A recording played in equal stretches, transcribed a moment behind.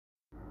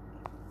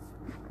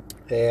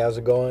Hey, how's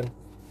it going?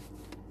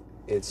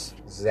 It's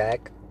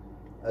Zach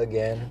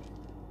again.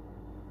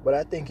 But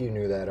I think you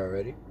knew that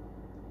already,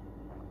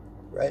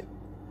 right?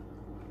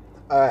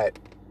 Alright,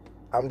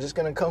 I'm just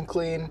gonna come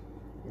clean.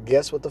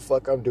 Guess what the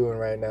fuck I'm doing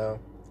right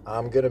now?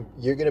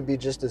 You're gonna be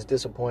just as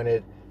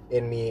disappointed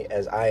in me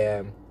as I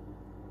am.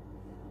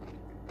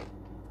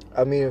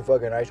 I'm eating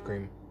fucking ice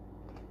cream.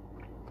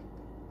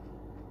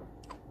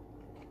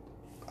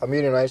 I'm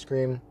eating ice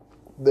cream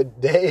the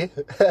day,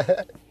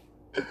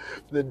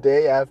 the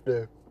day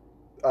after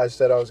I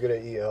said I was gonna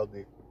eat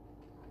healthy.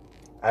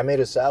 I made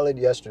a salad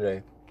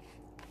yesterday.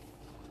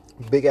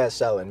 Big ass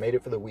salad. Made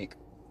it for the week.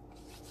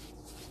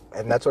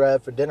 And that's what I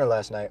had for dinner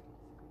last night.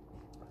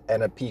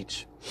 And a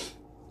peach.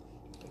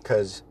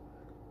 Because,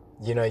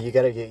 you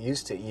gotta get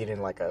used to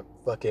eating like a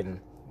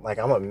fucking... Like,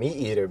 I'm a meat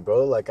eater,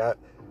 bro.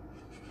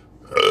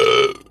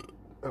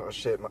 Oh,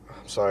 shit.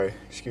 I'm sorry.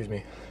 Excuse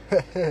me.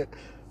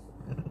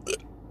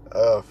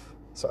 Oh,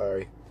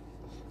 sorry.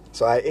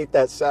 So I ate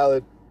that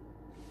salad.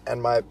 And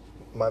my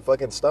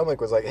fucking stomach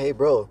was like, hey,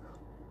 bro,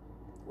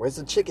 where's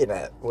the chicken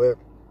at? When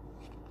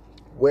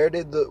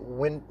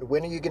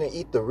are you gonna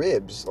eat the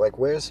ribs? Like,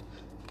 we're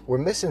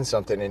missing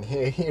something in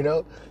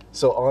here,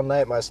 So all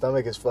night my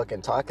stomach is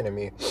fucking talking to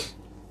me.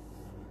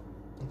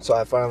 So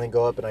I finally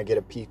go up and I get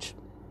a peach.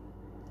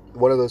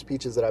 One of those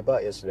peaches that I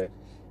bought yesterday.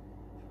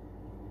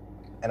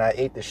 And I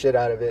ate the shit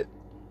out of it.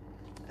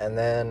 And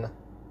then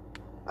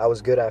I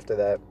was good after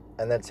that.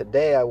 And then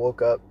today I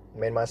woke up,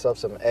 made myself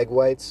some egg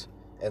whites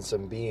and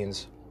some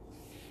beans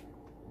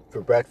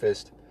for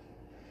breakfast.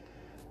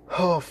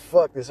 Oh,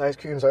 fuck, this ice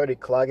cream's already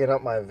clogging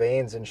up my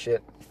veins and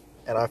shit.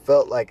 And I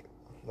felt like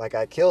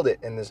I killed it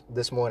in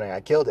this morning. I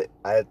killed it.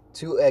 I had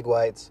 2 egg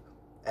whites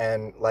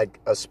and like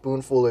a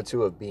spoonful or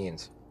 2 of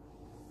beans.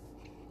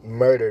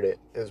 Murdered it.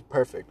 It was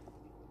perfect.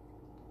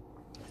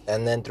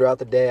 And then throughout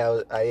the day,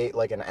 I ate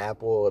like an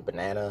apple, a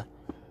banana.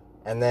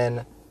 And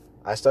then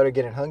I started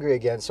getting hungry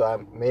again, so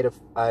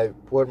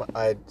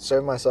I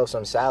served myself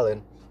some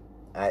salad.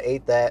 I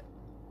ate that.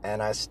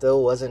 And I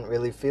still wasn't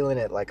really feeling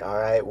it. Like, all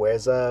right,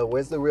 where's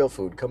the real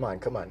food? Come on.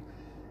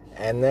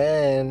 And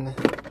then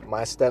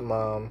my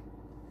stepmom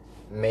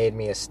made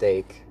me a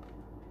steak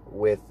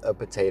with a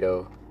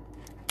potato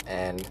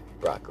and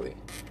broccoli.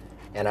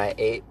 And I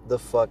ate the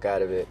fuck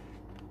out of it.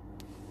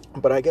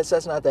 But I guess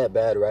that's not that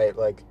bad, right?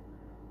 Like,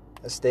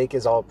 a steak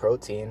is all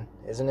protein,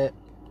 isn't it?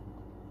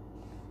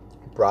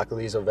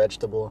 Broccoli's a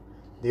vegetable.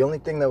 The only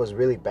thing that was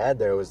really bad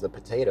there was the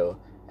potato.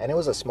 And it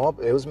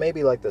was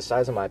maybe like the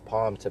size of my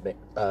palm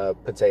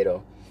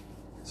potato.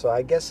 So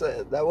I guess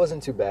that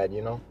wasn't too bad,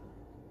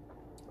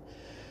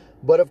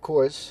 But of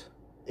course,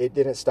 it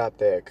didn't stop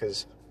there,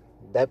 because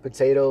that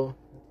potato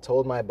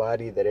told my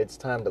body that it's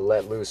time to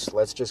let loose.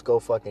 Let's just go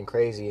fucking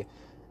crazy.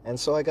 And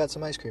so I got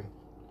some ice cream.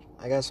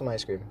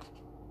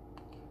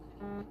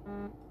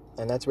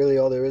 And that's really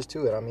all there is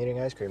to it. I'm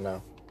eating ice cream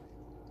now.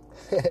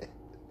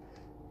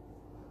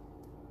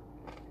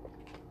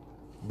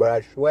 But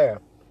I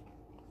swear,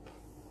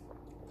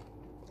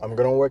 I'm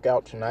gonna work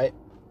out tonight.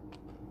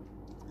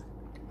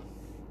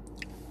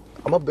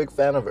 I'm a big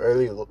fan of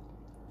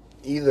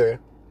either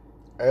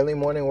early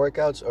morning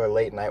workouts or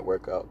late night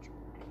workouts.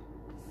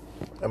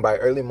 And by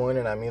early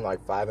morning, I mean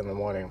like 5 in the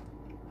morning.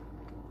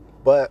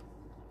 But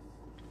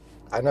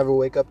I never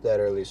wake up that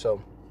early,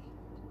 so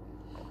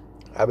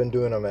I've been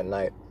doing them at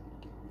night.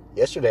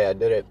 Yesterday I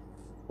did it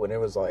when it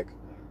was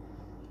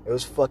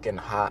fucking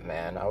hot,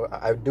 man.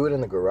 I do it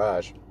in the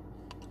garage.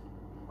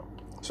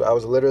 So I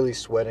was literally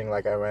sweating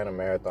like I ran a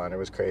marathon. It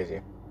was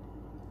crazy.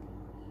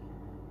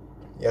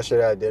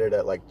 Yesterday I did it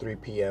at like 3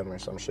 p.m. or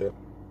some shit.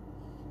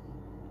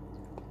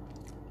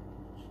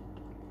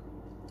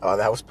 Oh,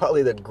 that was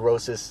probably the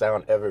grossest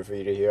sound ever for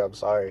you to hear. I'm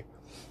sorry.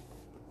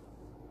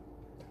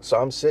 So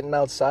I'm sitting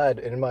outside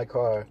in my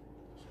car,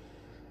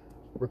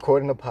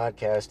 recording a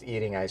podcast,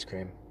 eating ice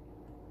cream.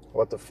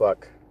 What the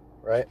fuck,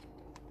 right?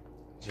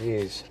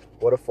 Jeez,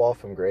 what a fall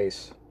from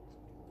grace.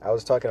 I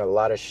was talking a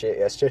lot of shit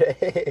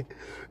yesterday,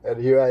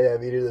 and here I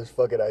am eating this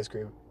fucking ice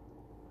cream.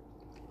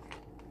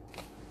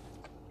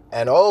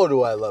 And oh,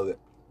 do I love it.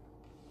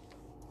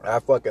 I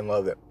fucking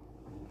love it.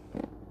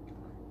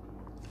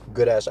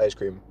 Good ass ice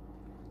cream.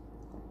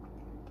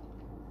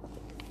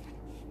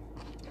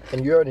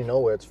 And you already know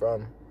where it's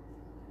from.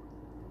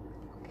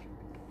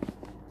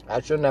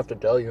 I shouldn't have to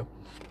tell you.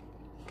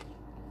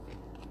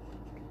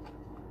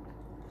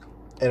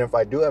 And if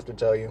I do have to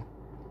tell you,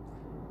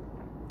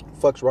 what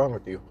the fuck's wrong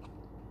with you?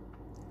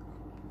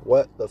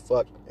 What the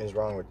fuck is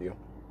wrong with you?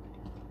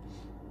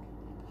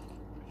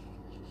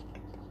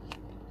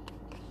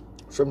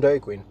 It's from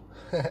Dairy Queen.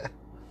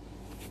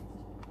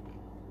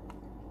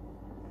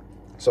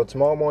 So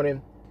tomorrow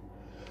morning,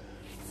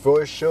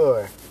 for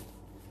sure,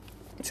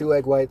 2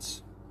 egg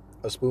whites,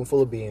 a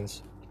spoonful of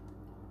beans,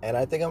 and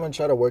I think I'm going to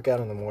try to work out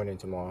in the morning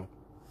tomorrow.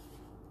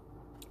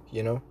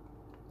 I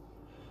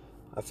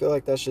feel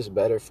like that's just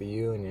better for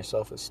you and your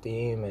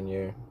self-esteem and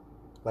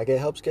it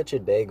helps get your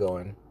day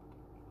going.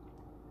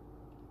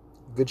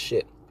 Good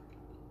shit.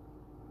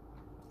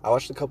 I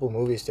watched a couple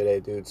movies today,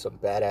 dude. Some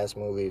badass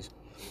movies.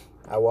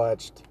 I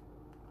watched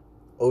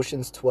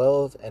Ocean's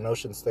 12 and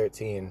Ocean's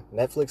 13.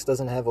 Netflix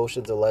doesn't have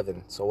Ocean's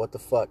 11, so what the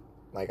fuck?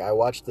 Like, I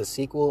watched the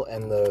sequel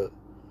and the...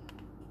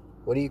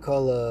 What do you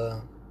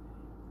call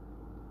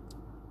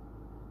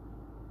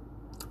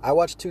I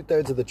watched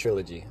 2/3 of the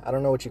trilogy. I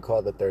don't know what you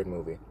call the third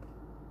movie.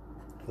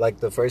 Like,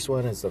 the first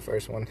one is the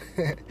first one.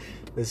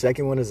 The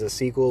second one is a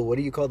sequel. What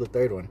do you call the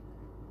third one?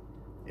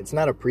 It's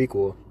not a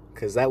prequel,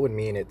 because that would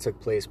mean it took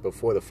place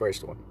before the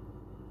first one.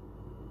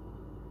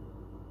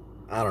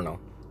 I don't know.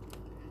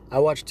 I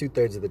watched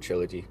 2/3 of the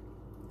trilogy,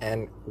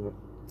 and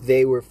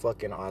they were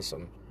fucking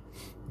awesome.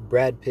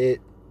 Brad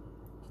Pitt,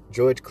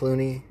 George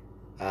Clooney,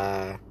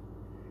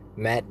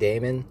 Matt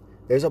Damon.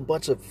 There's a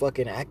bunch of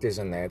fucking actors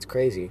in there. It's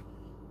crazy.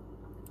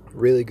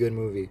 Really good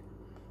movie.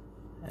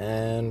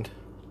 And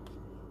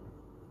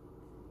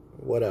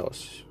what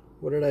else?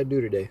 What did I do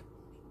today?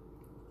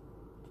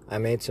 I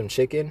made some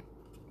chicken,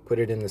 put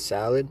it in the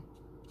salad,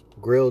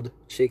 grilled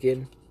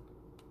chicken,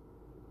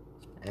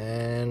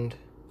 and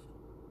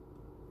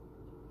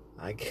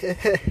I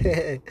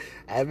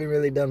haven't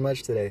really done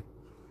much today.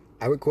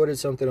 I recorded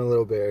something a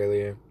little bit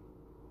earlier.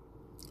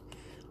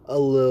 I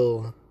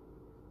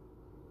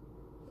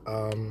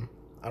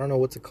don't know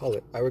what to call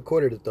it. I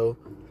recorded it though,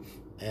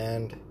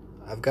 and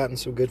I've gotten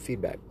some good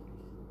feedback.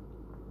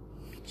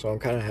 So I'm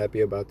kind of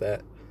happy about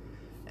that.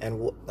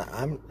 And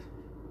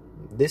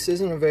this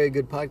isn't a very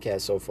good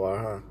podcast so far,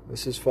 huh?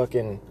 This is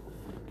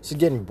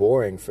getting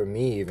boring for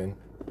me even.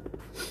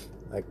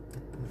 Like,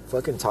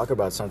 fucking talk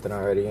about something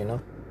already, you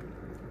know?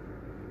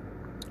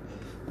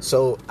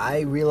 So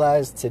I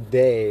realized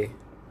today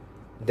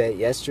that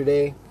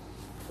yesterday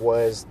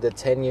was the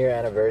 10-year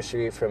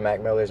anniversary for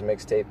Mac Miller's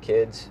mixtape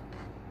Kids.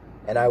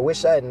 And I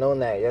wish I had known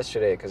that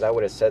yesterday, because I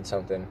would have said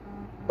something.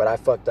 But I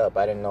fucked up.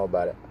 I didn't know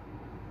about it.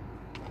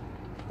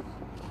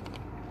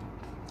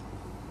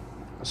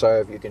 Sorry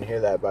if you can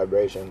hear that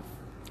vibration.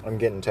 I'm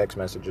getting text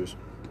messages.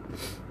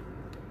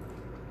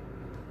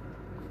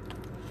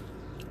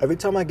 Every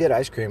time I get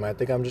ice cream, I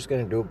think I'm just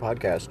going to do a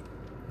podcast.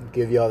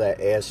 Give y'all that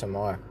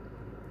ASMR.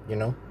 You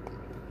know?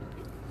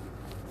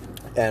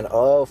 And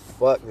oh,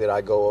 fuck, did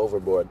I go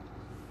overboard.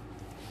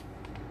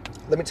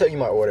 Let me tell you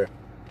my order.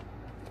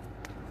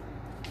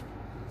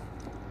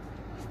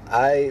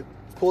 I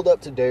pulled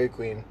up to Dairy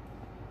Queen,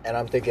 and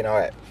I'm thinking,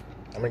 alright,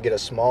 I'm going to get a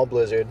small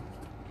Blizzard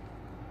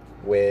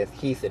with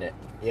Heath in it,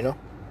 you know?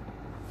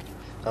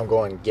 I'm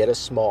going, get a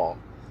small.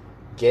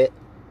 Get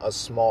a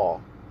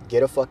small.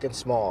 Get a fucking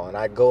small. And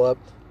I go up,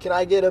 can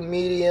I get a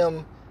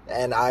medium?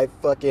 And I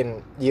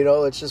fucking, you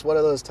know, it's just one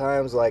of those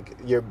times, like,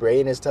 your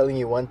brain is telling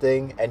you one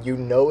thing, and you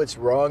know it's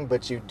wrong,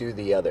 but you do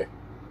the other.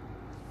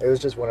 It was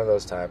just one of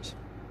those times.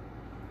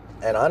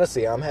 And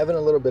honestly, I'm having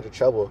a little bit of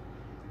trouble.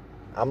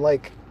 I'm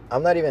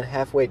not even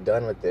halfway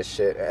done with this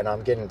shit, and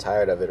I'm getting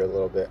tired of it a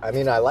little bit. I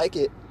mean, I like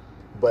it,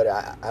 but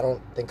I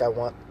don't think I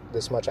want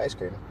this much ice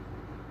cream.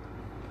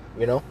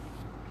 You know?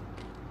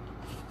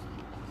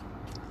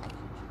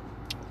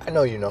 I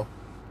know you know.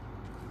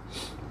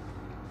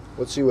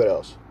 Let's see what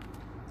else.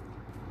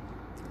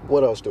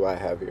 What else do I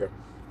have here?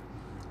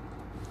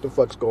 What the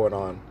fuck's going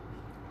on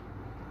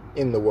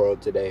in the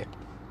world today?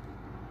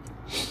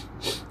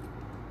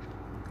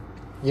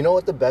 You know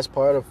what the best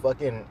part of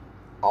fucking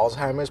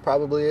Alzheimer's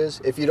probably is?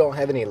 If you don't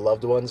have any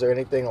loved ones or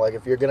anything, like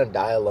if you're gonna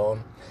die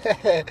alone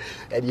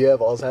and you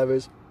have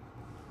Alzheimer's,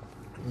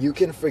 you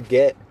can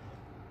forget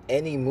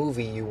any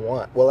movie you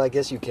want. Well, I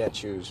guess you can't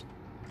choose,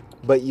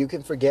 but you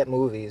can forget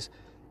movies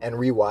and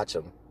rewatch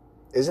them.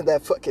 Isn't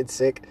that fucking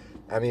sick?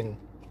 I mean,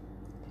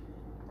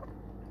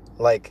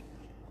 like,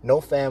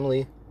 no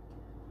family,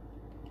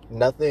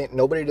 nothing,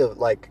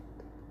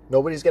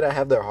 nobody's gonna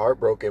have their heart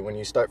broken when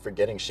you start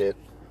forgetting shit.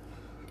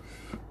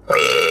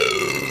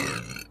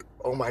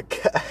 Oh my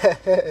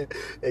god.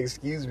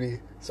 Excuse me.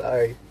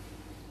 Sorry.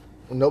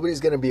 Nobody's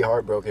gonna be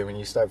heartbroken when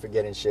you start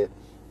forgetting shit.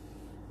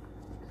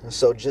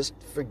 So just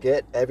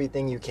forget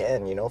everything you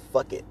can, you know?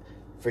 Fuck it.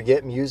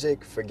 Forget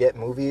music, forget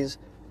movies,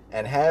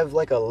 and have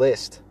like a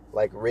list,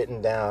 like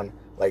written down,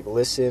 like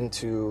listen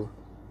to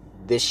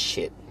this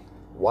shit.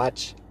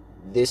 Watch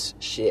this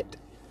shit.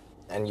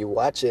 And you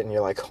watch it and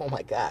you're like, oh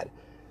my god,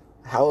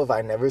 how have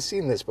I never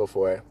seen this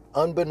before?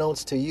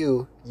 Unbeknownst to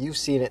you, you've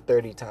seen it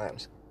 30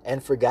 times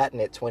and forgotten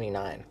it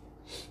 29.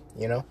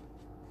 You know?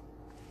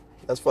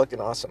 That's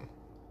fucking awesome.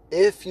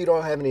 If you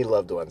don't have any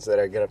loved ones that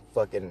are gonna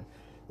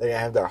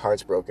have their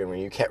hearts broken when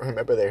you can't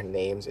remember their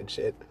names and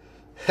shit.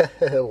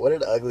 What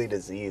an ugly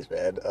disease,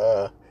 man.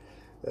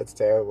 That's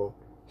terrible.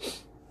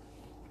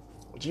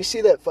 Did you see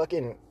that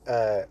fucking,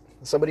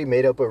 somebody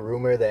made up a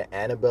rumor that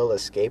Annabelle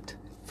escaped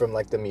from,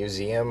 like, the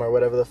museum or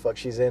whatever the fuck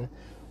she's in?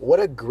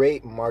 What a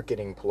great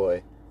marketing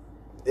ploy.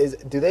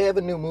 Do they have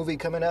a new movie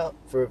coming out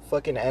for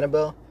fucking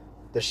Annabelle?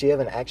 Does she have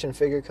an action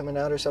figure coming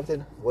out or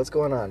something? What's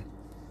going on?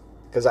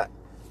 Because I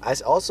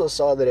also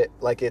saw that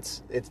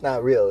it's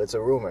not real. It's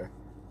a rumor.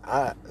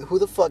 Who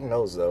the fuck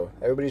knows, though?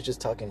 Everybody's just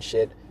talking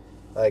shit.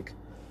 Like,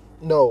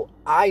 no,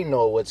 I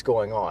know what's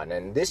going on,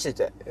 and this is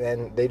it.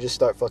 And they just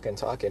start fucking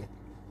talking.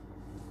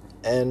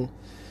 And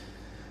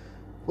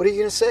what are you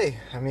going to say?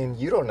 I mean,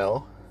 you don't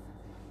know.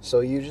 So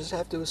you just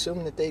have to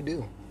assume that they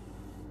do.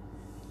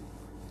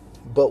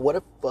 But what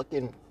a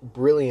fucking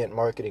brilliant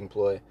marketing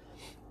ploy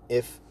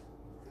if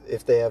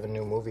they have a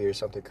new movie or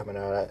something coming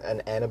out,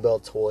 an Annabelle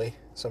toy,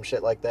 some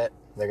shit like that.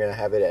 They're gonna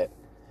have it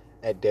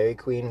at Dairy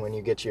Queen when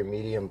you get your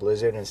medium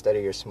blizzard instead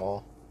of your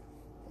small.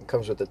 It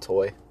comes with a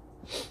toy,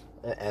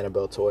 an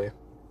Annabelle toy.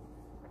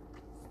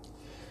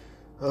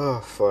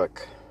 Oh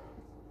fuck,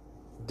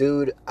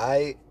 dude.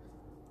 I'm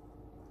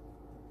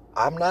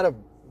not a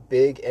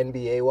big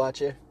NBA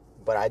watcher,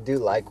 but I do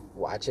like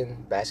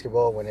watching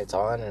basketball when it's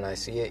on and I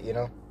see it, you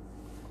know.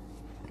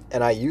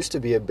 And I used to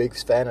be a big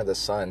fan of the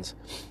Suns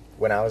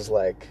when I was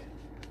like,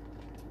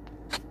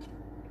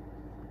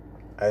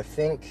 I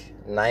think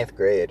ninth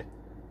grade.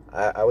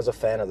 I was a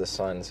fan of the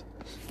Suns,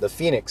 the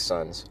Phoenix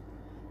Suns.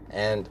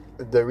 And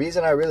the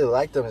reason I really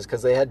liked them is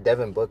because they had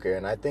Devin Booker,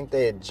 and I think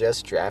they had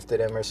just drafted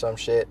him or some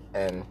shit,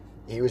 and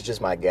he was just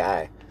my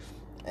guy.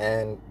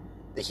 And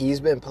he's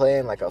been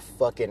playing like a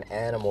fucking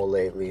animal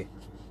lately,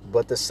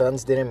 but the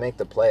Suns didn't make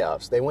the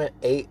playoffs. They went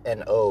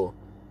 8-0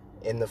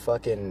 in the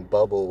fucking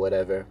bubble,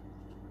 whatever,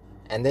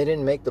 and they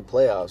didn't make the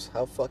playoffs.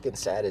 How fucking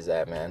sad is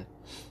that, man?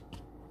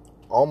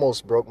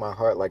 Almost broke my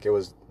heart like it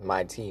was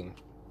my team.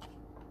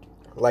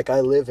 Like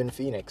I live in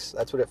Phoenix.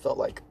 That's what it felt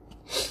like.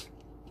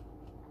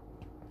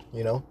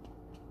 You know?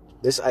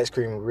 This ice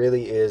cream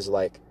really is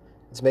like,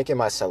 it's making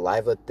my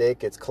saliva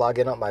thick. It's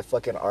clogging up my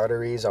fucking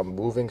arteries. I'm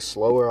moving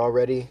slower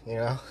already, you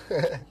know?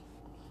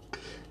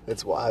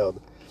 It's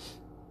wild.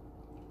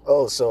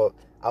 Oh, so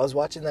I was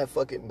watching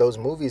those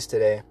movies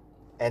today,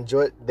 and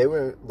they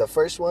were the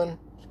first one,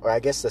 or I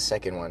guess the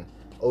second one,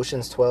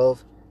 Ocean's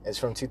 12, is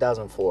from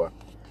 2004.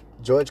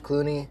 George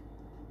Clooney,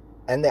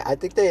 and I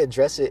think they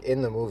address it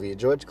in the movie.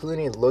 George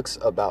Clooney looks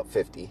about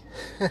 50.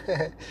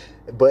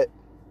 But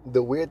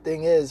the weird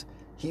thing is,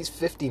 he's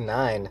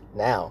 59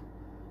 now.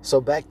 So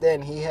back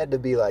then, he had to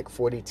be like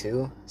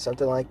 42,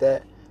 something like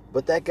that.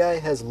 But that guy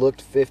has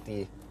looked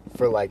 50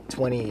 for like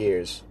 20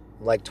 years,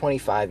 like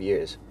 25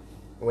 years.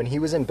 When he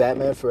was in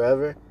Batman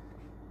Forever,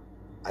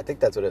 I think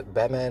that's what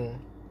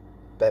Batman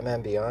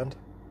Beyond?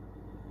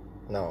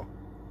 No.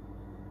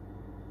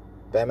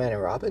 Batman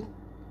and Robin?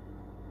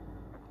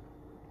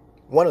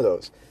 One of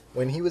those.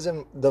 When he was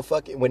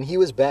when he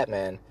was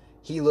Batman,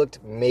 he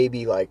looked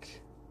maybe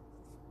like,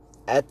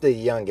 at the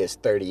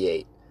youngest,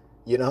 38,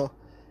 you know?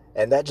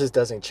 And that just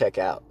doesn't check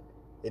out.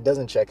 It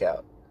doesn't check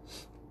out.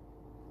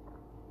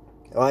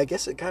 Well, I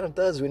guess it kind of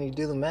does when you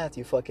do the math,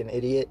 you fucking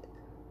idiot.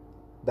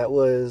 That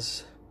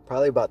was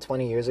probably about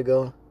 20 years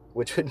ago,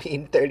 which would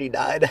mean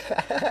 39.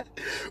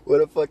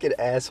 What a fucking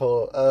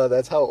asshole.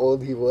 That's how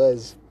old he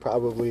was,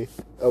 probably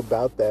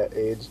about that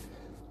age.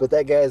 But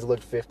that guy has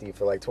looked 50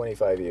 for like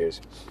 25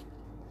 years,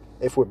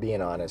 if we're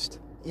being honest.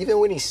 Even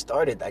when he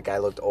started, that guy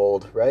looked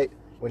old, right?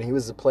 When he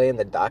was playing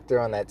the doctor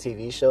on that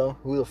TV show,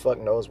 who the fuck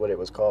knows what it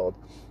was called?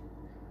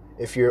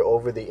 If you're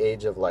over the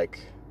age of like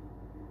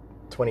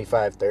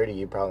 25, 30,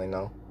 you probably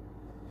know.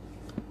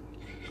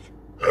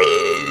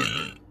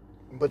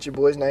 But your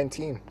boy's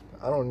 19.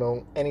 I don't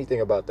know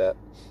anything about that.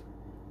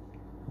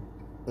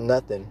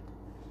 Nothing.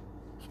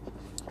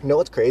 You know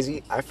what's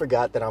crazy? I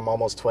forgot that I'm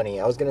almost 20.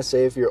 I was going to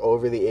say if you're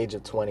over the age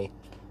of 20.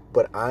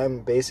 But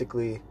I'm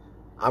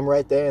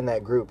right there in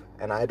that group.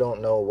 And I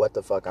don't know what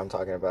the fuck I'm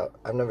talking about.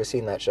 I've never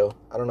seen that show.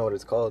 I don't know what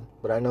it's called.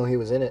 But I know he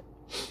was in it.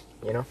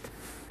 You know?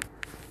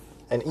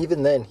 And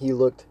even then, he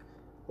looked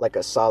like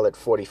a solid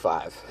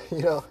 45.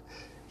 You know?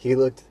 He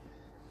looked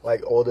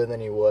like older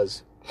than he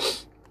was.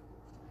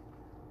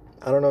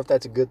 I don't know if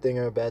that's a good thing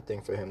or a bad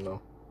thing for him,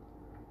 though.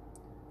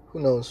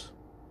 Who knows?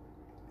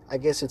 I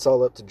guess it's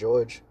all up to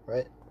George,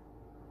 right?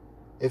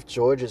 If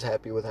George is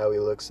happy with how he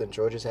looks, then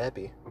George is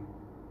happy.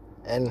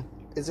 And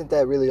isn't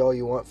that really all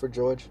you want for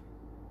George?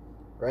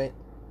 Right?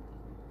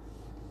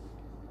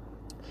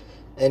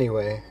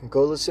 Anyway,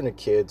 go listen to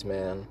Kids,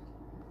 man.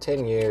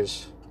 10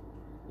 years.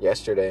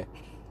 Yesterday.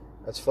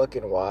 That's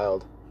fucking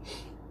wild.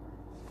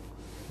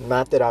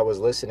 Not that I was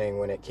listening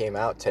when it came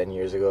out 10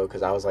 years ago,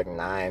 because I was like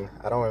 9.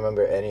 I don't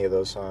remember any of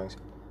those songs.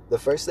 The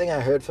first thing I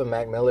heard from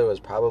Mac Miller was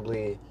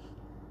probably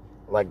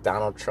like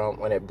Donald Trump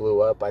when it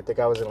blew up. I think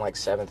I was in like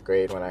 7th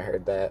grade when I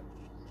heard that.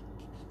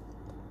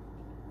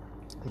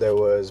 There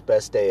was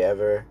Best Day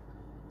Ever,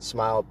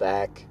 Smile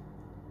Back.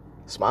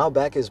 Smile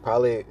Back is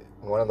probably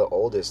one of the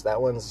oldest.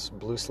 That one's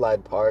Blue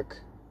Slide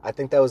Park. I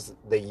think that was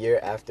the year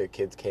after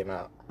Kids came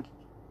out,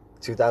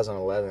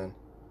 2011.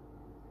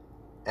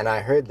 And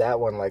I heard that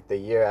one like the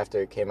year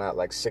after it came out,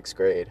 like 6th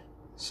grade.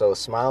 So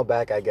Smile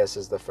Back, I guess,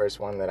 is the first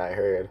one that I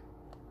heard.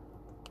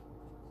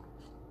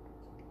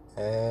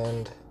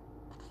 And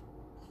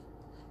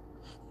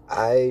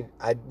I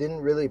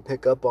didn't really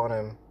pick up on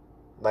him.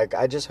 Like,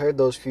 I just heard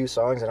those few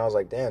songs and I was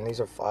like, damn,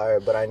 these are fire.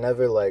 But I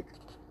never like,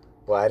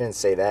 well, I didn't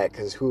say that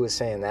because who was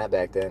saying that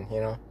back then, you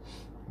know?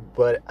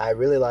 But I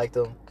really liked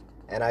them.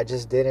 And I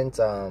just didn't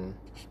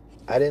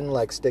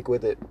like stick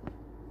with it.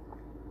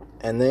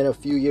 And then a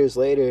few years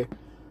later,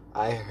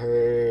 I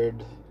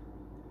heard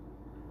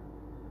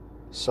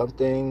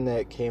something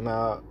that came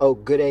out. Oh,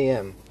 Good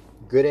AM.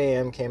 Good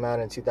AM came out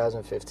in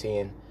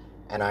 2015.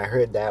 and I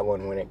heard that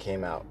one when it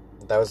came out.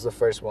 That was the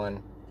first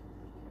one.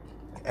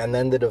 And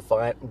then the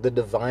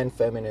Divine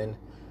Feminine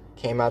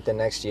came out the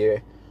next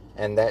year,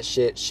 and that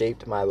shit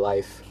shaped my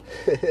life.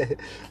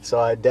 So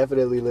I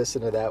definitely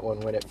listened to that one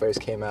when it first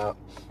came out.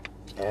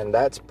 And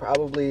that's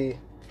probably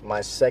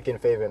my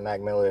second favorite Mac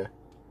Miller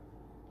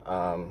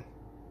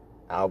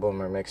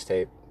album or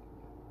mixtape.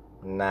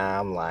 Nah,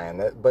 I'm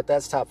lying. But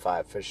that's top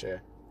 5 for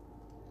sure.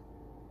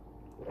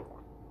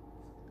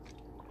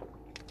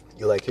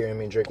 You like hearing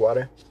me drink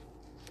water?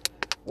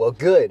 Well,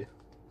 good.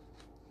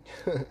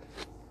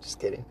 Just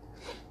kidding.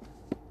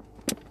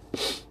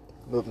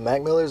 But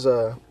Mac Miller's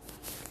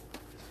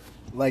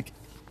like,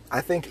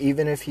 I think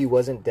even if he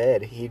wasn't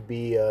dead, he'd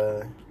be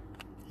a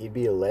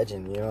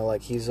legend. You know,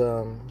 like he was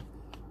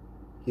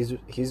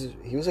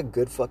a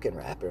good fucking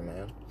rapper,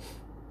 man.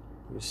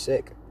 He was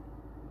sick.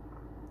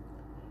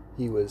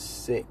 He was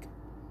sick.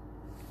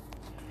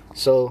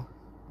 So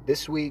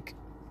this week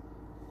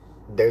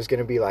there's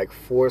gonna be like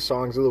 4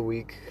 songs of the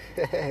week.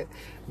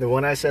 The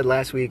one I said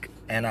last week,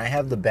 and I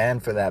have the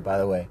band for that, by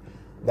the way.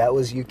 That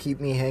was "You Keep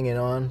Me Hanging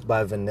On"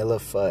 by Vanilla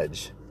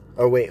Fudge.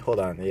 Oh wait, hold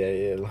on.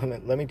 Yeah.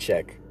 Let me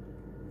check.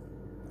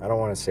 I don't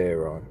want to say it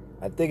wrong.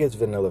 I think it's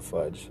Vanilla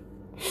Fudge.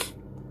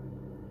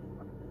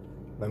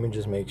 Let me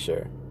just make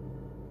sure.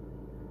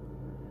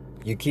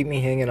 "You Keep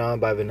Me Hanging On"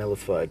 by Vanilla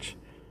Fudge.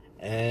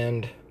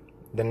 And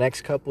the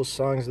next couple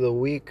songs of the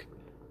week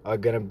are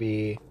gonna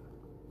be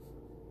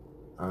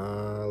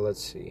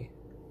let's see.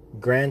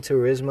 Gran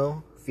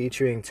Turismo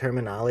featuring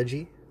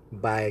Terminology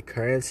by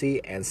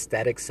Currency and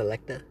Static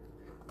Selecta.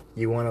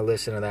 You want to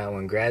listen to that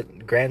one. Gran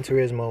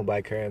Turismo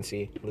by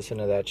Currency. Listen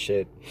to that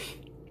shit.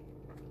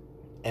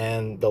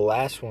 And the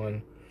last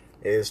one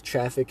is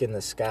Traffic in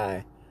the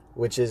Sky,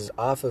 which is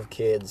off of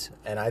Kids,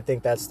 and I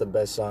think that's the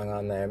best song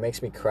on there. It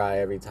makes me cry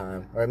every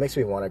time. Or it makes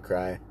me want to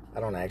cry. I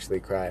don't actually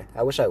cry.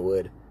 I wish I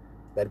would.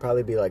 That'd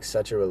probably be like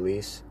such a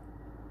release.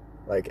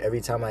 Like every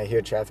time I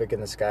hear Traffic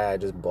in the Sky, I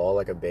just bawl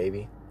like a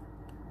baby.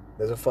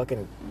 There's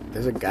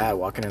a guy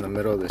walking in the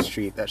middle of the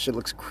street. That shit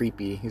looks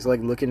creepy. He's like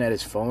looking at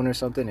his phone or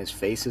something. His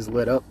face is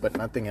lit up, but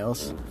nothing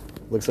else.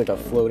 Looks like a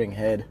floating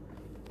head.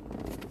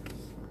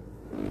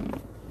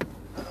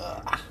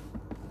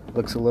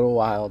 Looks a little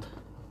wild.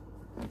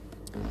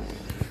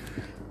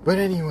 But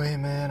anyway,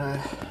 man,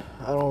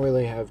 I don't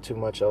really have too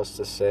much else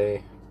to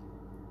say.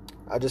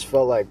 I just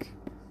felt like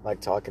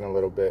talking a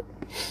little bit.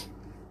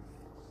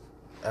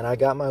 And I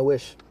got my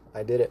wish.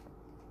 I did it.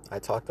 I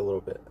talked a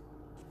little bit.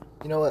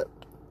 You know what?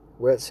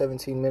 We're at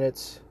 17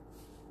 minutes.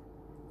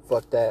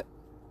 Fuck that.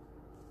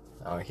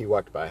 Oh, he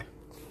walked by.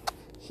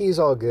 He's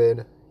all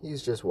good.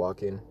 He's just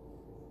walking.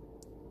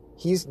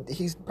 He's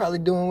probably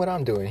doing what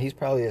I'm doing. He's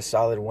probably a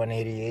solid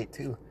 188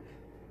 too.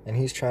 And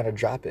he's trying to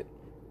drop it.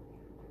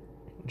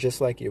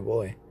 Just like your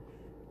boy.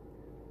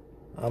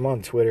 I'm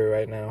on Twitter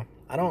right now.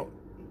 I don't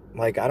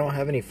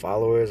have any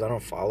followers. I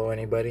don't follow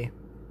anybody.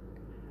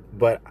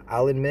 But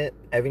I'll admit,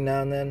 every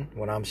now and then,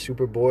 when I'm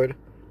super bored,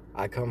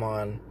 I come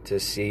on to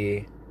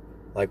see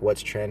like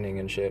what's trending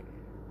and shit.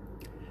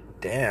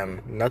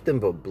 Damn, nothing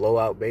but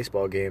blowout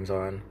baseball games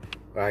on.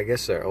 Or I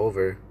guess they're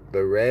over.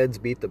 The Reds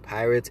beat the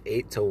Pirates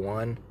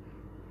 8-1.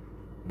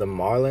 The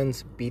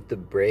Marlins beat the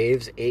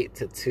Braves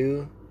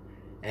 8-2.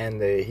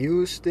 And the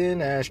Houston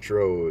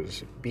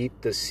Astros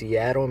beat the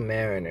Seattle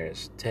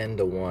Mariners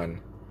 10-1.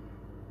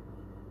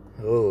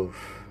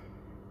 Oof.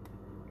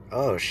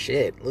 Oh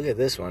shit, look at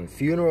this one.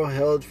 Funeral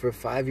held for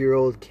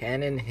 5-year-old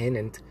Cannon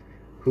Hinnant,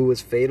 who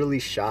was fatally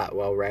shot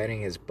while riding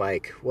his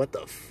bike. What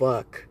the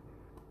fuck?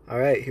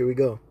 Alright, here we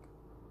go.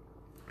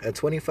 A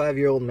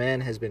 25-year-old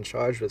man has been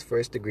charged with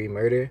first-degree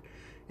murder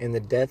in the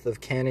death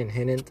of Cannon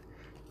Hinnant,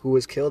 who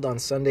was killed on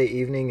Sunday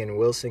evening in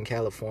Wilson,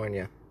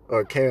 California.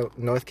 Or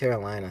North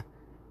Carolina.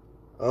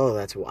 Oh,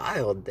 that's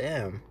wild,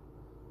 damn.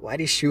 Why'd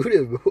he shoot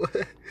him?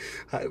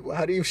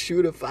 How do you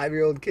shoot a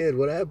 5-year-old kid?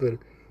 What happened?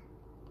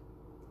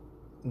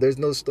 There's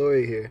no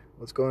story here.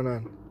 What's going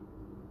on?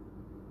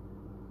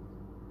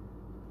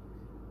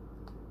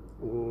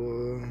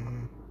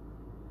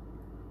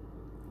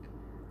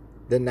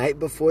 The night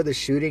before the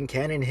shooting,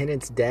 Cannon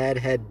Hinnant's dad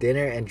had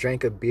dinner and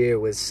drank a beer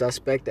with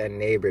suspect and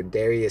neighbor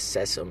Darius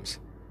Sessoms.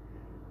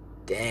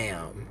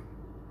 Damn.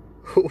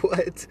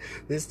 What?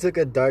 This took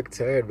a dark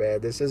turn,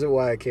 man. This isn't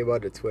why I came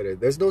onto Twitter.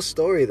 There's no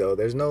story, though.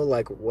 There's no,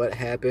 like, what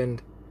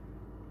happened.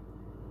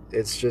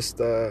 It's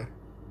just,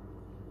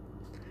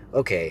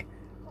 okay.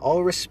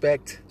 All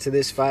respect to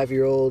this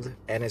 5-year-old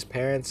and his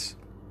parents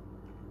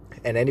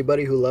and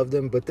anybody who loved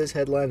him, but this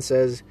headline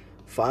says,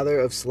 "Father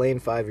of slain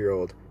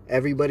 5-year-old.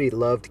 Everybody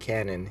loved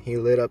Cannon. He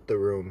lit up the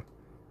room."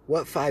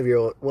 What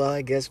 5-year-old? Well,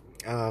 I guess,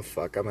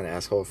 fuck, I'm an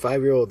asshole.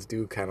 5-year-olds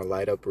do kind of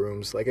light up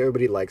rooms. Like,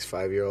 everybody likes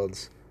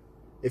 5-year-olds.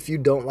 If you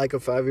don't like a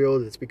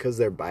 5-year-old, it's because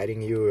they're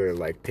biting you or,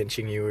 like,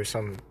 pinching you or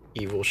some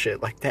evil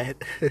shit like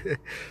that.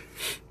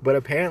 But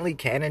apparently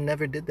Cannon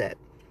never did that.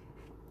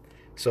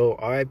 So,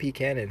 R.I.P.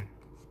 Cannon.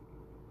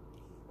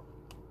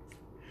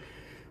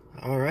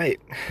 Alright.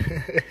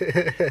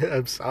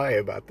 I'm sorry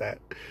about that.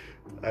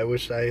 I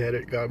wish I had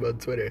it gone on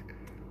Twitter.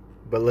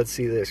 But let's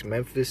see this.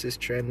 Memphis is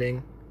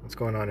trending. What's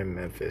going on in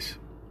Memphis?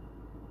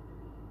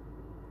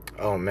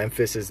 Oh,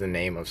 Memphis is the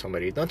name of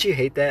somebody. Don't you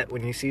hate that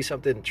when you see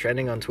something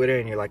trending on Twitter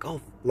and you're like,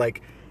 oh,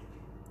 like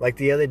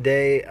the other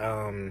day,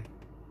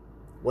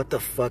 what the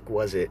fuck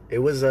was it? It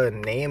was a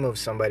name of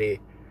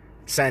somebody.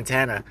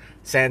 Santana.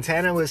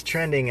 Santana was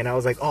trending, and I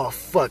was like, oh,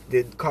 fuck,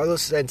 did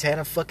Carlos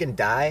Santana fucking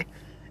die?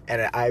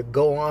 And I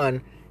go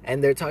on,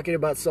 and they're talking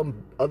about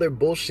some other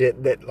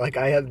bullshit that, like,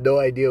 I have no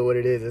idea what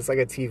it is. It's like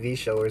a TV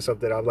show or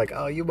something. I'm like,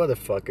 oh, you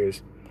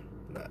motherfuckers.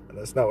 Nah,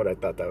 that's not what I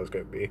thought that was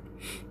going to be.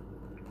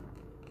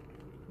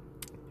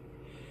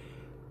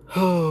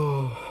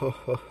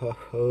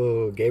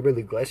 Oh, Gabriel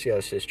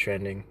Iglesias is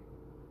trending.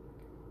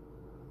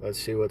 Let's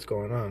see what's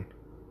going on.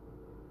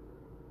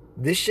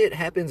 This shit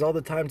happens all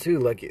the time too.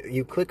 Like,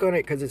 you click on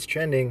it because it's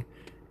trending,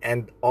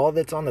 and all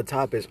that's on the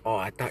top is, oh,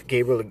 I thought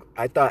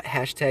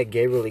hashtag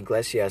Gabriel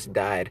Iglesias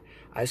died.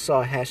 I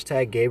saw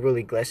hashtag Gabriel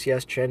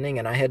Iglesias trending,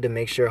 and I had to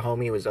make sure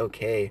homie was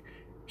okay.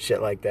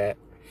 Shit like that.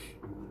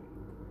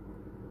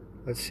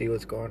 Let's see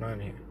what's going on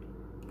here.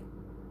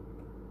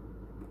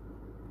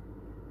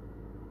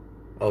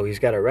 Oh, he's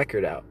got a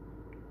record out,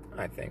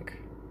 I think.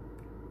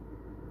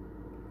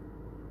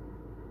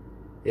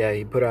 Yeah,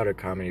 he put out a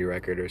comedy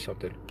record or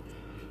something.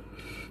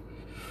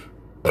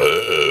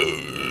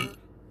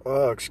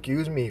 Oh,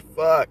 excuse me.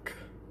 Fuck.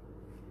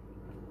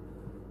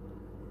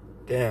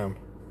 Damn.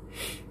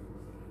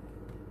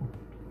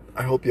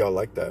 I hope y'all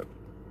like that.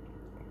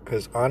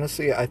 Because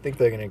honestly, I think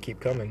they're going to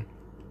keep coming.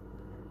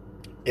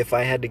 If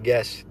I had to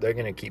guess, they're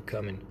going to keep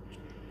coming.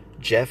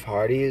 Jeff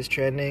Hardy is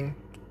trending.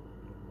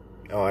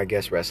 Oh, I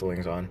guess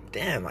wrestling's on.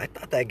 Damn, I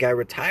thought that guy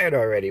retired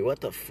already. What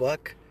the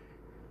fuck?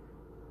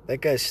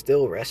 That guy's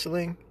still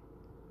wrestling?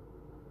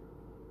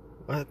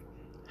 What?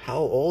 How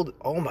old?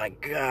 Oh my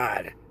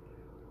god.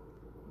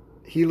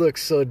 He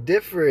looks so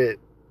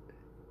different.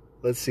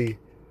 Let's see.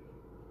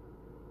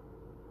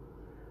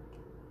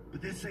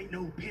 But this ain't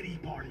no pity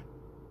party.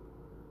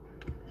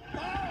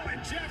 Oh,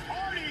 and Jeff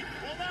Hardy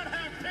will not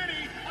have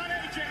pity on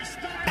AJ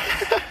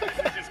Styles. This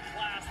is just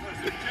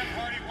classless. Jeff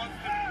Hardy wants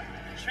the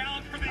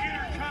challenge for the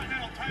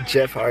Intercontinental title.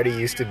 Jeff Hardy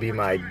used to be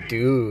my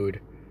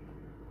dude.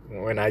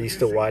 When I used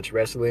to watch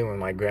wrestling with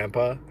my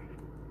grandpa.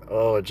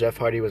 Oh, Jeff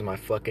Hardy was my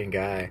fucking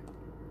guy.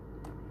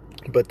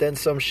 But then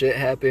some shit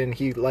happened.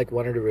 He like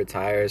wanted to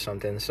retire or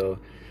something, so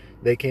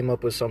they came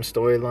up with some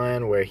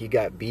storyline where he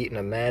got beat in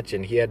a match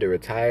and he had to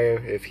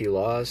retire if he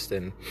lost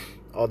and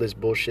all this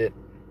bullshit.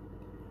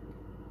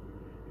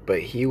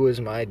 But he was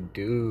my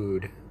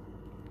dude.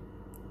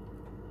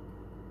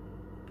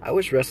 I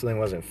wish wrestling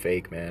wasn't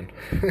fake, man.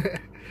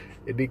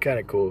 It'd be kind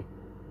of cool.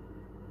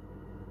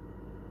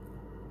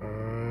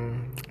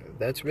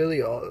 That's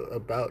really all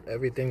about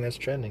everything that's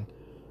trending.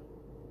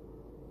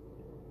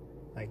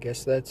 I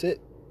guess that's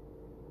it.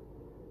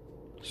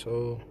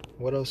 So,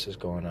 what else is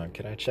going on?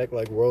 Can I check,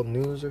 like, world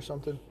news or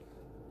something?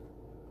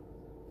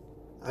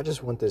 I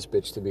just want this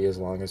bitch to be as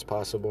long as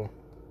possible.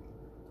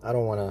 I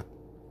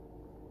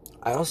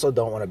also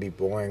don't want to be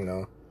boring,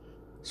 though.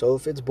 So,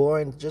 if it's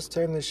boring, just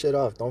turn this shit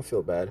off. Don't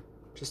feel bad.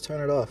 Just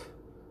turn it off.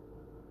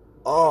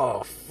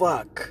 Oh,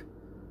 fuck.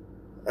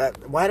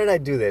 Why did I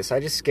do this? I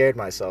just scared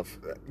myself.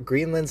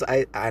 Greenland's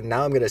now I'm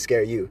going to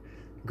scare you.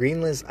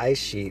 Greenland's ice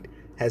sheet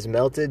has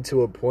melted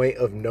to a point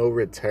of no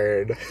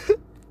return.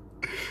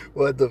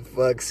 What the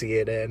fuck,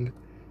 CNN?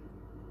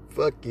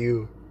 Fuck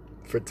you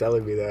for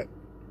telling me that.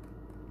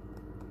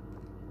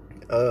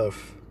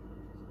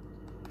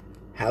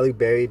 Halle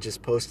Berry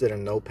just posted a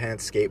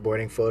no-pants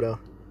skateboarding photo.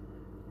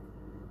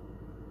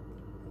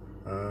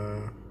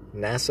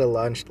 NASA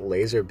launched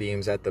laser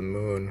beams at the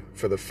moon.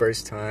 For the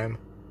first time,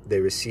 they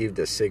received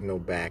a signal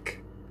back.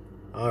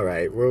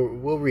 Alright,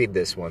 we'll read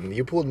this one.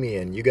 You pulled me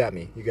in. You got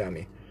me.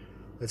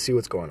 Let's see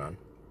what's going on.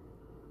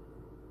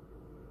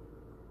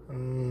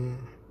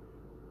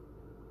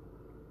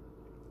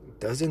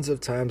 Dozens of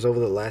times over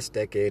the last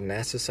decade,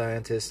 NASA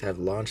scientists have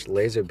launched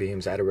laser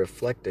beams at a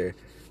reflector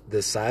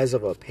the size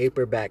of a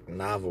paperback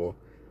novel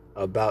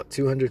about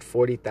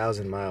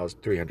 240,000 miles,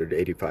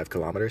 385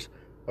 kilometers,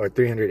 or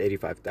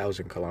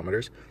 385,000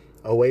 kilometers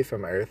away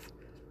from Earth.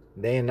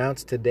 They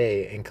announced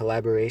today, in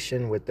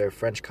collaboration with their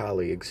French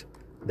colleagues,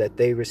 that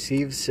they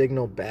received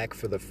signal back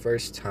for the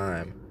first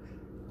time,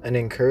 an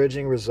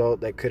encouraging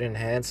result that could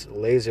enhance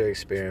laser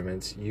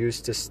experiments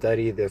used to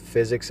study the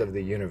physics of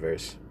the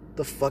universe. What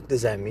the fuck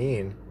does that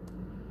mean?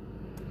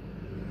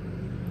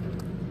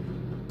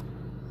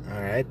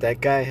 Alright,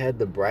 that guy had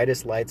the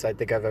brightest lights I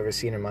think I've ever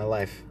seen in my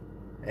life.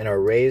 In a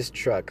raised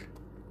truck.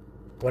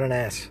 What an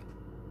ass.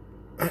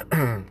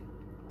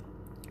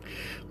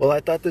 Well, I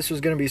thought this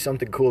was going to be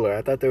something cooler.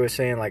 I thought they were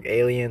saying, like,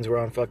 aliens were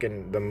on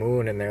fucking the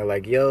moon, and they're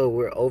like, yo,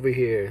 we're over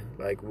here.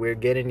 Like, we're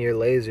getting your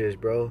lasers,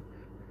 bro.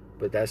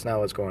 But that's not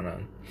what's going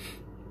on.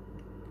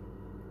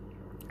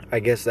 I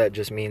guess that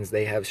just means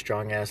they have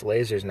strong-ass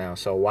lasers now.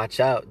 So watch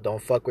out.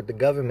 Don't fuck with the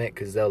government,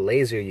 because they'll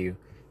laser you.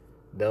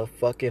 They'll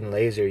fucking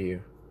laser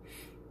you.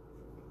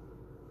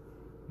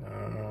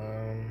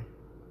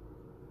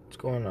 What's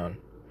going on?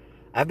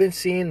 I've been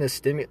seeing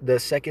the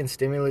second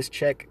stimulus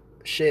check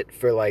shit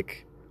for,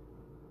 like,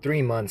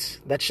 3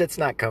 months. That shit's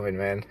not coming,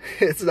 man.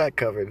 It's not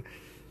coming.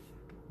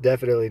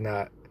 Definitely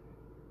not.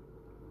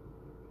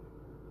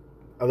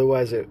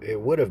 Otherwise,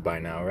 it would have by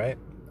now, right?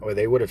 Or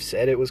they would have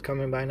said it was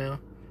coming by now.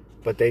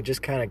 But they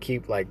just kind of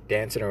keep, like,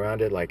 dancing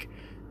around it, like,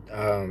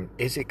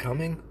 is it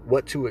coming?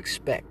 What to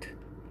expect?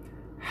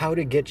 How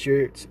to get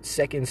your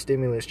second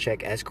stimulus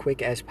check as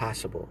quick as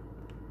possible.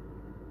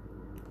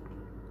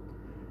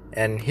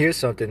 And here's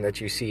something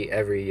that you see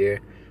every year.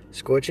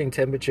 Scorching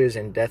temperatures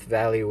in Death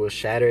Valley will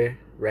shatter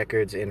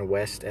records in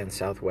West and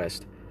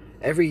Southwest.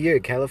 Every year,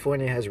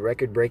 California has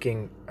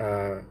record-breaking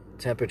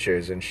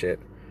temperatures and shit.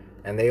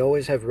 And they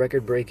always have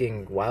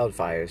record-breaking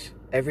wildfires.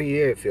 Every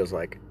year, it feels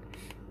like.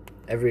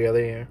 Every other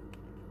year.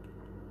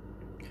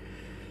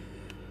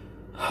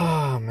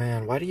 Oh,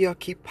 man. Why do y'all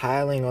keep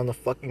piling on the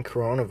fucking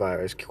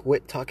coronavirus?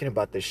 Quit talking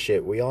about this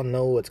shit. We all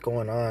know what's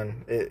going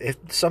on. If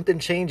something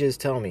changes,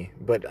 tell me.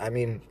 But, I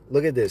mean,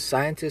 look at this.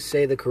 Scientists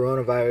say the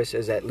coronavirus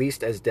is at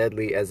least as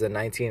deadly as the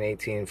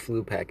 1918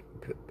 flu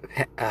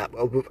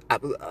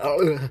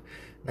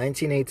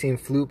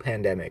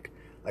pandemic.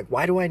 Like,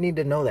 why do I need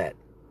to know that?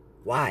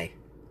 Why?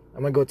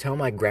 I'm gonna go tell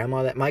my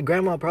grandma that. My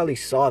grandma probably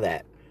saw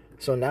that.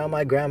 So now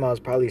my grandma's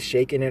probably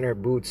shaking in her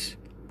boots.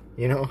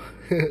 You know?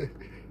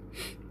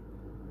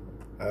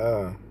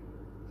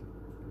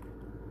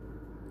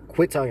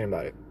 Quit talking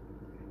about it.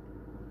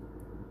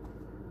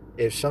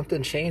 If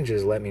something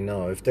changes, let me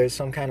know. If there's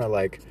some kind of,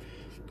 like,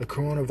 the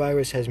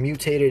coronavirus has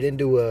mutated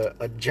into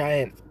a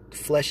giant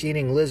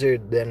flesh-eating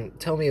lizard, then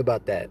tell me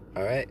about that,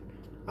 alright?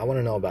 I want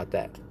to know about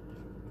that.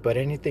 But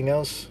anything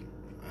else,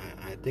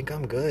 I think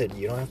I'm good.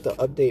 You don't have to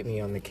update me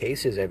on the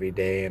cases every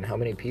day and how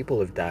many people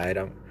have died.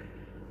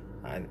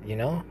 You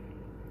know?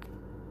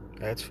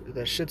 That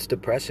shit's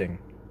depressing.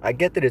 I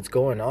get that it's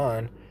going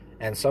on.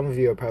 And some of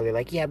you are probably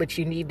like, yeah, but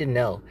you need to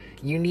know.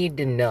 You need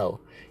to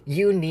know.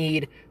 You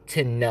need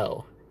to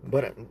know.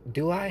 But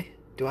do I?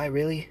 Do I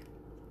really?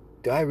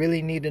 Do I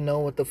really need to know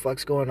what the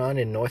fuck's going on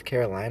in North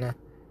Carolina?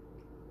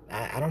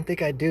 I don't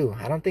think I do.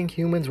 I don't think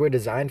humans were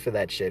designed for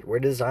that shit. We're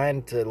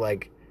designed to,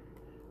 like...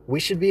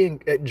 We should be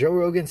in... Joe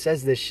Rogan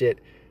says this shit.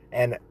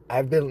 And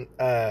I've been...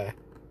 I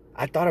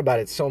thought about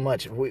it so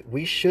much.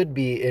 We should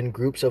be in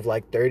groups of,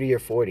 like, 30 or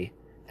 40.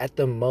 At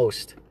the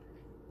most.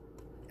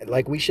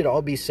 Like, we should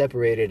all be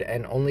separated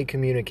and only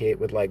communicate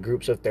with, like,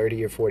 groups of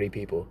 30 or 40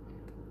 people.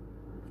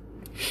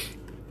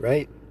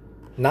 Right?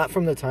 Not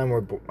from the time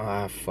we're...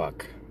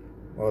 fuck.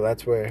 Well,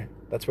 that's where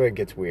it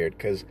gets weird.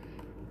 Because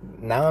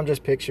now I'm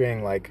just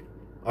picturing, like...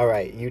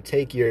 Alright, you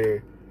take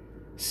your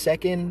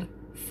second,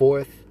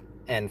 fourth,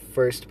 and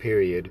first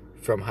period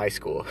from high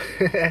school.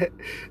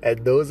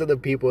 And those are the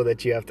people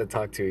that you have to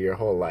talk to your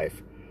whole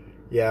life.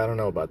 Yeah, I don't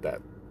know about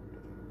that.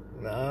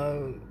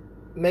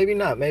 Maybe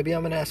not. Maybe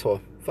I'm an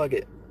asshole. Fuck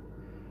it.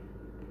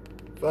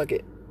 Fuck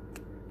it.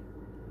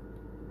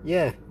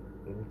 Yeah,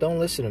 don't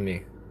listen to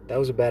me. That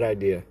was a bad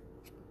idea.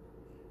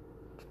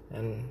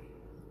 And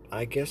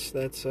I guess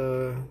that's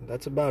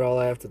about all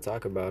I have to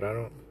talk about.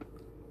 I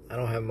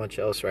don't have much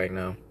else right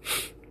now.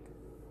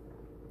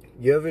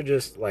 You ever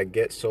just, like,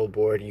 get so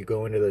bored you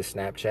go into the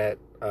Snapchat,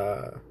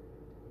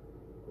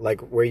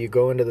 like, where you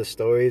go into the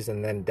stories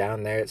and then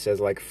down there it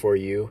says, like, for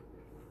you.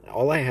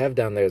 All I have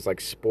down there is,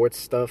 like, sports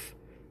stuff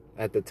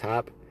at the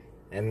top.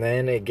 And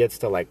then it gets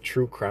to, like,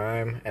 true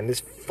crime. And this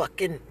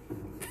fucking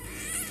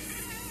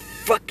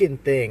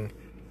thing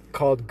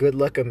called Good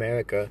Luck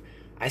America.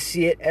 I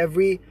see it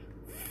every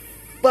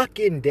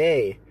fucking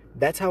day.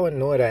 That's how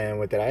annoyed I am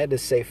with it. I had to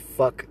say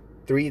fuck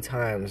 3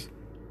 times.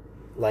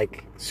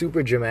 Like,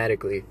 super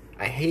dramatically.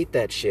 I hate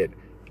that shit.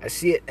 I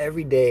see it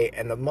every day.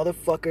 And the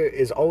motherfucker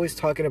is always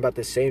talking about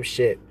the same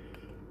shit.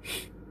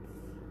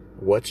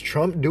 What's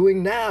Trump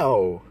doing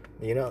now?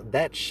 You know,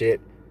 that shit.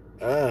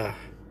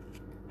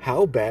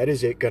 How bad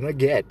is it gonna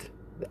get?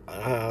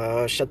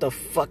 Shut the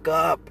fuck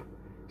up.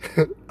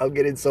 I'm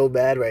getting so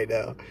bad right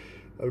now.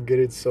 I'm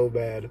getting so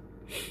bad.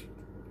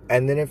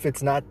 And then if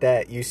it's not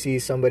that, you see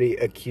somebody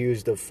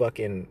accused of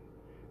fucking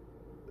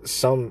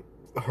some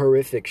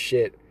horrific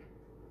shit.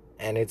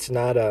 And it's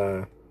not,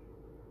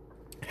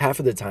 half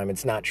of the time,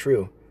 it's not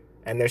true.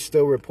 And they're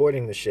still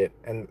reporting the shit.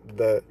 And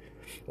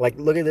like,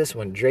 look at this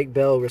one. Drake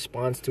Bell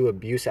responds to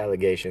abuse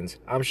allegations.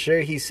 I'm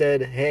sure he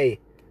said, hey,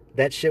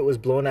 that shit was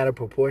blown out of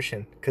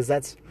proportion. Because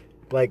that's,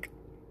 like,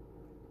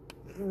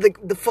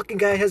 the fucking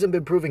guy hasn't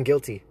been proven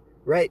guilty,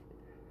 right?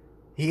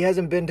 He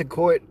hasn't been to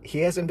court. He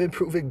hasn't been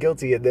proven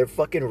guilty. And they're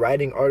fucking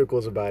writing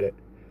articles about it.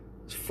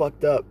 It's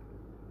fucked up.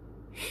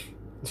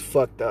 It's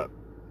fucked up.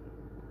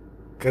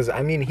 Because,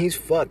 I mean, he's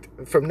fucked.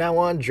 From now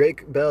on,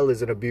 Drake Bell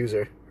is an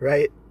abuser,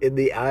 right? In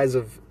the eyes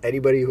of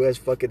anybody who has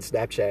fucking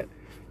Snapchat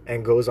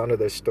and goes onto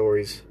their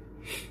stories.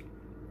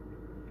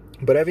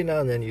 But every now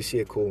and then you see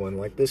a cool one.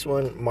 Like this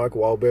one, Mark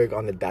Wahlberg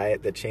on the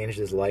diet that changed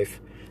his life.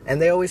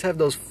 And they always have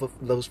those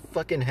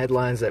fucking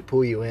headlines that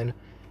pull you in.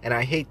 And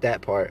I hate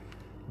that part.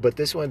 But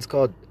this one's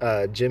called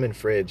Gym and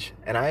Fridge.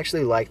 And I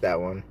actually like that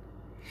one.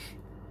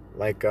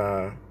 Like,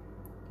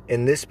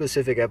 in this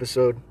specific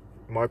episode,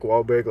 Mark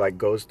Wahlberg, like,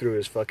 goes through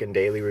his fucking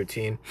daily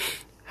routine.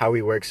 How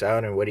he works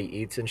out and what he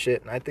eats and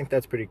shit. And I think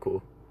that's pretty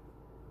cool.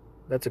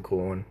 That's a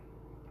cool one.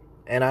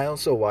 And I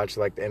also watch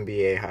like the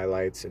NBA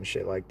highlights and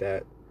shit like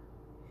that.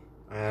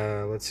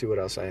 Let's see what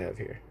else I have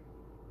here.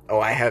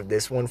 Oh, I have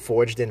this one,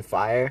 Forged in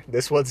Fire.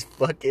 This one's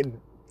fucking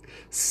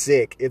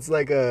sick. It's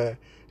like a...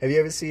 Have you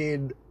ever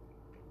seen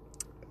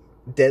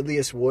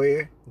Deadliest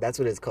Warrior? That's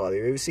what it's called.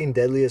 Have you ever seen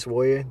Deadliest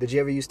Warrior? Did you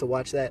ever used to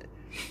watch that?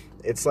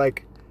 It's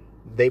like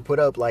they put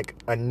up like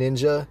a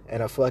ninja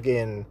and a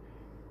fucking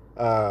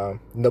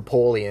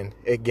Napoleon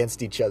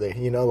against each other.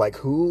 You know, like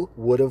who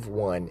would have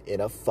won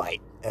in a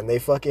fight? And they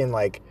fucking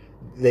like...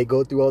 They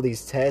go through all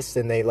these tests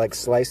and they like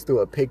slice through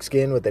a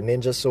pigskin with a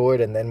ninja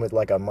sword and then with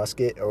like a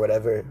musket or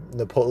whatever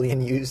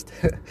Napoleon used.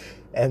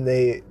 And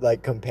they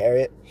like compare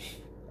it.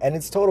 And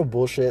it's total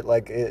bullshit.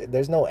 Like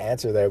there's no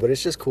answer there, but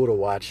it's just cool to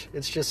watch.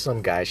 It's just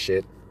some guy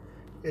shit.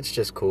 It's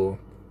just cool.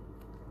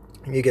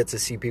 You get to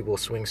see people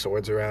swing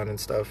swords around and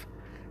stuff.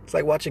 It's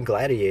like watching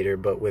Gladiator,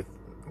 but with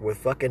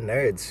fucking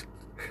nerds.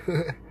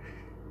 It's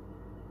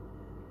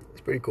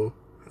pretty cool.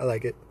 I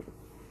like it.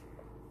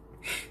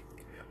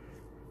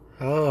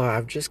 Oh,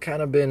 I've just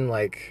kind of been,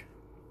 like,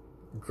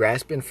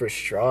 grasping for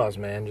straws,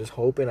 man. Just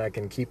hoping I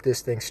can keep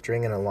this thing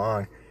stringing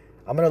along.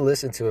 I'm going to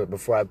listen to it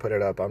before I put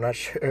it up. I'm not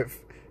sure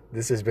if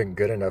this has been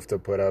good enough to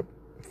put up.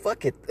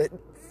 Fuck it.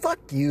 Fuck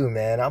you,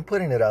 man. I'm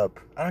putting it up.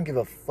 I don't give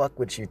a fuck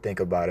what you think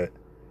about it.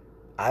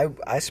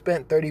 I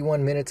spent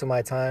 31 minutes of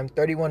my time,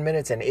 31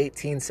 minutes and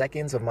 18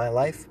 seconds of my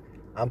life.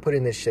 I'm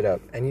putting this shit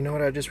up. And you know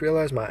what? I just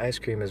realized my ice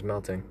cream is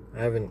melting.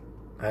 I haven't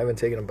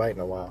taken a bite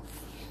in a while.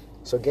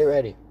 So get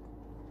ready.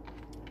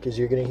 Because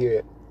you're going to hear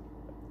it.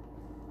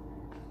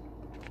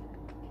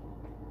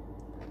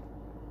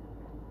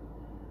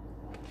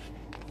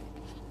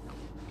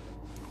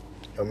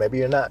 Or maybe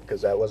you're not,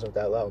 because that wasn't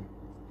that loud.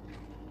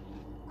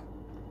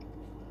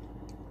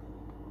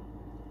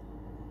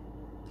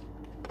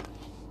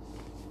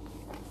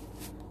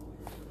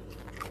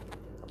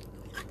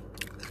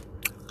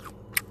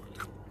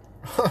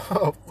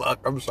 Oh, fuck,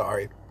 I'm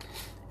sorry.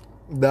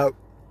 That,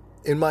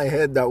 in my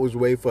head, that was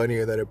way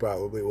funnier than it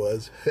probably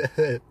was.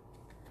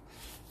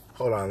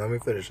 Hold on, let me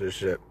finish this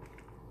shit.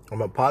 I'm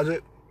gonna pause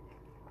it.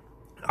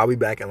 I'll be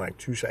back in like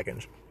 2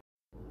 seconds.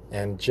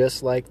 And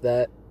just like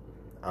that,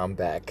 I'm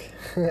back.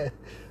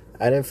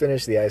 I didn't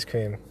finish the ice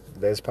cream.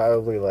 There's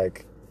probably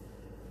like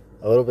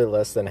a little bit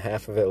less than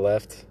half of it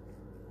left.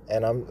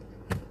 And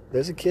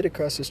there's a kid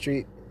across the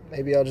street.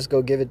 Maybe I'll just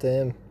go give it to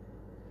him.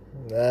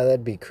 Nah,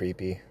 that'd be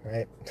creepy,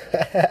 right?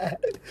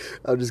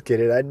 I'm just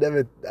kidding.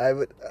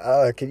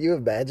 Can you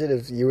imagine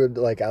if you would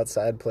like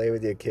outside play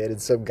with your kid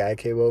and some guy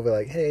came over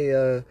like,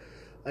 hey,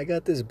 I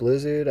got this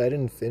blizzard. I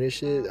didn't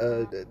finish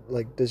it.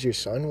 Like, does your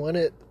son want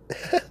it?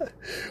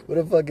 What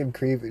a fucking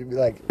creep.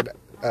 Like,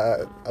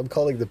 I'm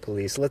calling the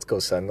police. Let's go,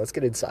 son. Let's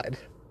get inside.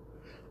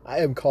 I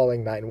am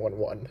calling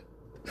 911.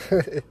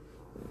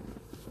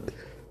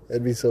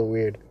 That'd be so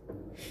weird.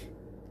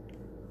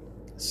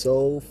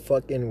 So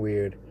fucking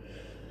weird.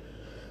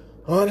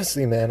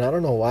 Honestly, man, I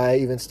don't know why I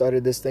even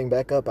started this thing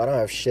back up. I don't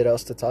have shit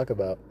else to talk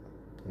about.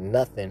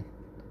 Nothing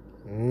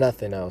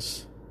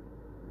else.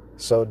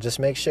 So just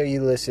make sure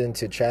you listen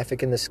to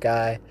Traffic in the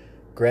Sky,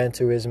 Gran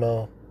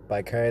Turismo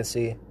by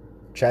Currency,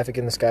 Traffic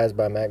in the Skies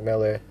by Mac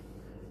Miller,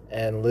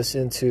 and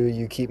listen to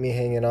You Keep Me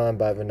Hanging On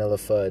by Vanilla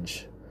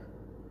Fudge.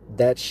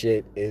 That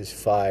shit is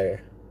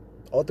fire.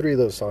 All three of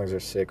those songs are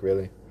sick,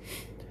 really.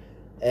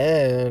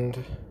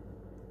 And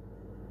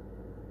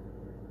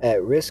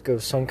at risk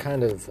of some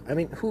kind of... I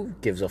mean, who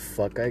gives a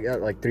fuck? I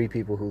got like 3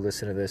 people who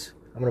listen to this.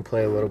 I'm going to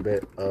play a little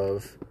bit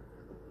of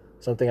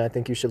something I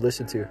think you should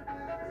listen to.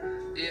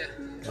 Yeah.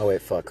 Oh,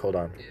 wait, fuck. Hold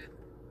on.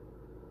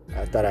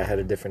 Yeah. I thought I had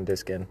a different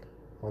disc in.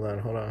 Hold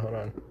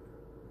on.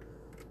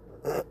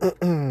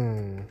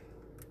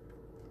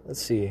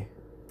 Let's see.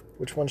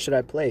 Which one should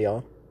I play,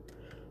 y'all?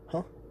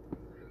 Huh?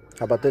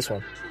 How about this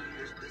one?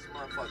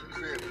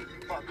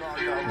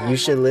 You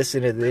should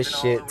listen to this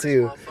shit,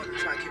 too.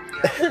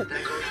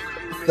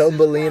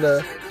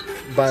 Thumbelina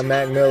by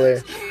Mac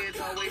Miller.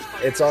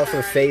 It's off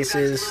of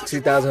Faces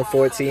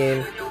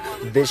 2014.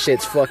 This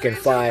shit's fucking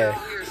fire.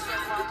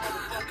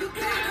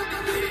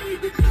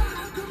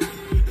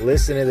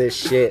 Listen to this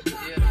shit.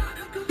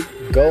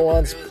 Go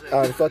on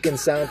fucking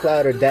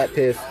SoundCloud or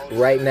DatPiff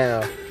right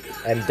now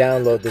and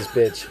download this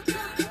bitch.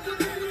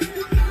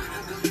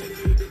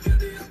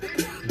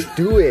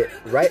 Do it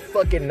right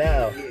fucking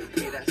now.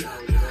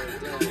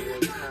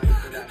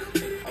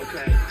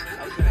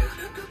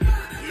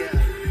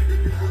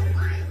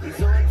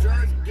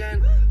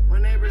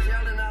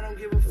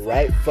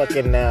 Right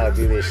fucking now,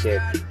 do this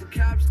shit.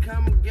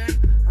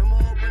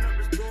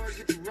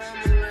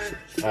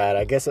 Alright,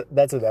 I guess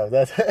that's enough.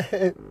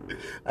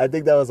 I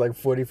think that was like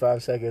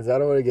 45 seconds. I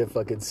don't want to get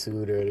fucking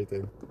sued or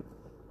anything.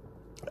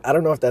 I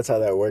don't know if that's how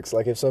that works.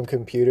 Like if some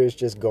computer's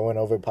just going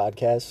over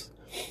podcasts,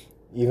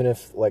 even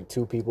if like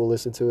 2 people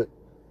listen to it,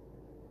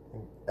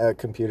 a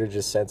computer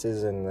just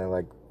senses and they're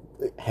like,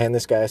 hand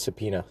this guy a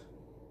subpoena.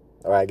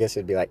 Or I guess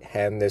it'd be like,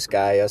 hand this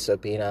guy a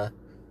subpoena.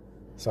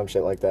 Some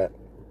shit like that.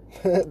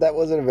 That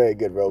wasn't a very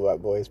good robot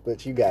voice,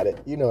 but you got it.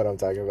 You know what I'm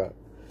talking about.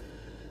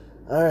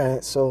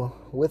 Alright, so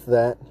with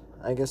that,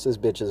 I guess this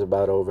bitch is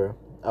about over.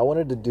 I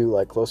wanted to do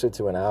like closer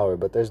to an hour,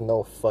 but there's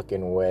no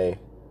fucking way.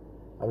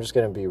 I'm just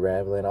gonna be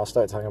rambling. I'll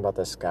start talking about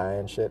the sky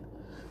and shit.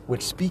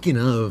 Which, speaking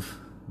of,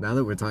 now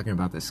that we're talking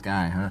about the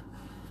sky, huh?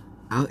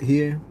 Out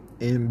here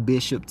in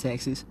Bishop,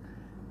 Texas,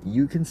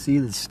 you can see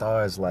the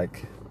stars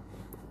like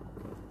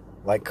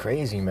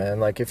crazy, man.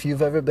 Like, if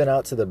you've ever been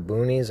out to the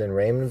boonies in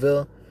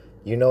Raymondville,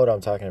 you know what I'm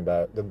talking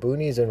about. The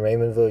boonies in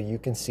Raymondville, you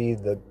can see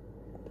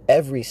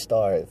every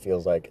star, it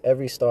feels like.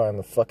 Every star in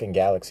the fucking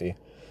galaxy.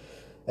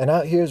 And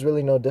out here is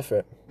really no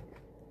different.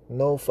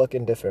 No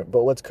fucking different.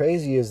 But what's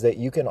crazy is that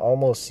you can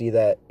almost see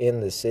that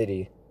in the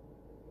city.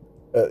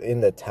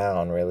 In the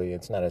town, really.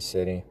 It's not a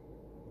city.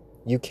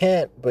 You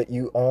can't, but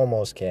you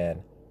almost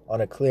can. On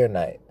a clear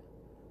night.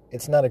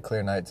 It's not a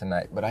clear night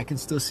tonight, but I can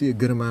still see a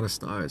good amount of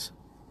stars.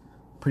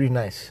 Pretty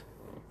nice.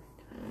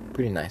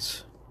 Pretty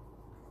nice.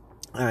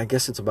 I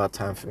guess it's about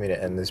time for me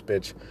to end this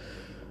bitch.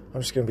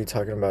 I'm just gonna be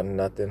talking about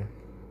nothing.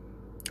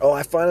 Oh,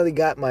 I finally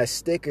got my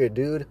sticker,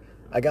 dude.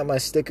 I got my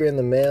sticker in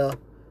the mail,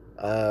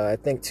 I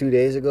think 2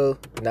 days ago.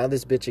 Now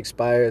this bitch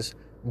expires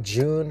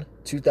June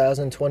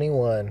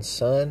 2021,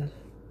 son.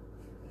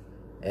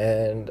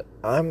 And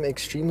I'm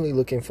extremely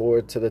looking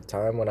forward to the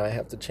time when I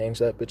have to change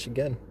that bitch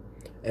again.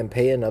 And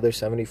pay another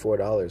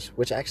 $74,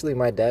 which actually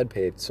my dad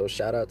paid. So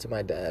shout out to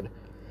my dad.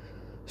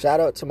 Shout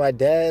out to my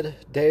dad,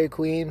 Dairy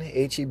Queen,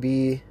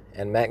 H-E-B,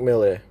 and Mac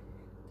Miller.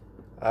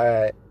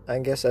 Alright, I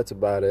guess that's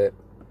about it.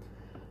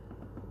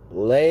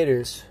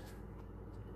 Laters.